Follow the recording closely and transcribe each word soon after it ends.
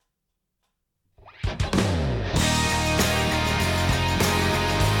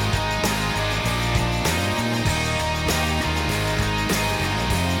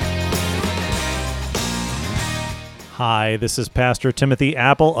Hi, this is Pastor Timothy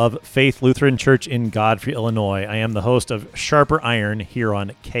Apple of Faith Lutheran Church in Godfrey, Illinois. I am the host of Sharper Iron here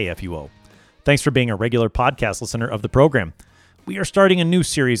on KFUO. Thanks for being a regular podcast listener of the program. We are starting a new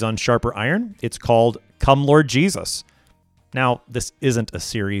series on Sharper Iron. It's called Come Lord Jesus. Now, this isn't a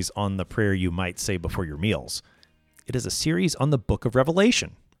series on the prayer you might say before your meals. It is a series on the book of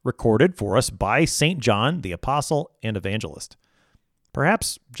Revelation, recorded for us by St. John, the apostle and evangelist.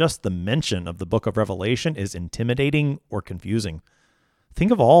 Perhaps just the mention of the book of Revelation is intimidating or confusing.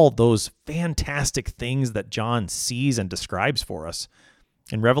 Think of all those fantastic things that John sees and describes for us.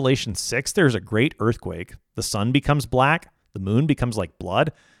 In Revelation 6, there's a great earthquake. The sun becomes black, the moon becomes like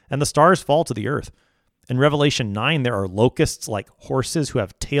blood, and the stars fall to the earth. In Revelation 9, there are locusts like horses who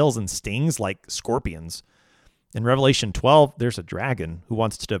have tails and stings like scorpions. In Revelation 12, there's a dragon who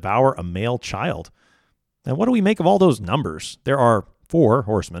wants to devour a male child. And what do we make of all those numbers? There are 4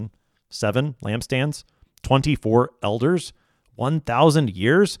 horsemen, 7 lampstands, 24 elders, 1,000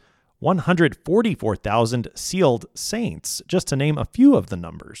 years, 144,000 sealed saints, just to name a few of the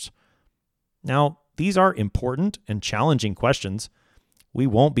numbers. Now, these are important and challenging questions. We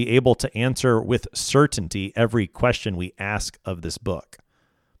won't be able to answer with certainty every question we ask of this book.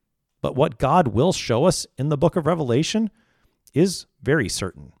 But what God will show us in the book of Revelation is very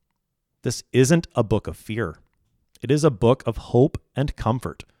certain. This isn't a book of fear. It is a book of hope and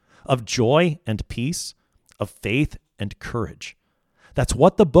comfort, of joy and peace, of faith and courage. That's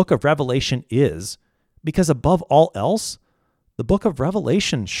what the book of Revelation is, because above all else, the book of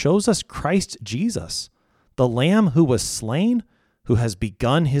Revelation shows us Christ Jesus, the Lamb who was slain, who has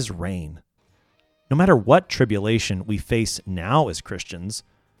begun his reign. No matter what tribulation we face now as Christians,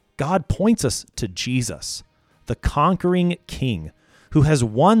 God points us to Jesus, the conquering King, who has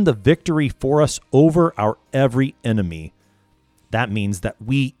won the victory for us over our every enemy. That means that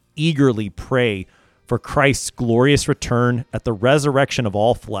we eagerly pray for Christ's glorious return at the resurrection of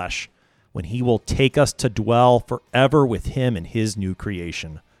all flesh, when he will take us to dwell forever with him in his new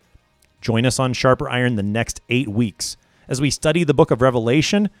creation. Join us on Sharper Iron the next 8 weeks as we study the book of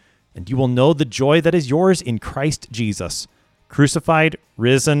Revelation, and you will know the joy that is yours in Christ Jesus, crucified,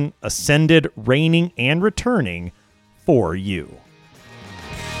 risen, ascended, reigning, and returning for you.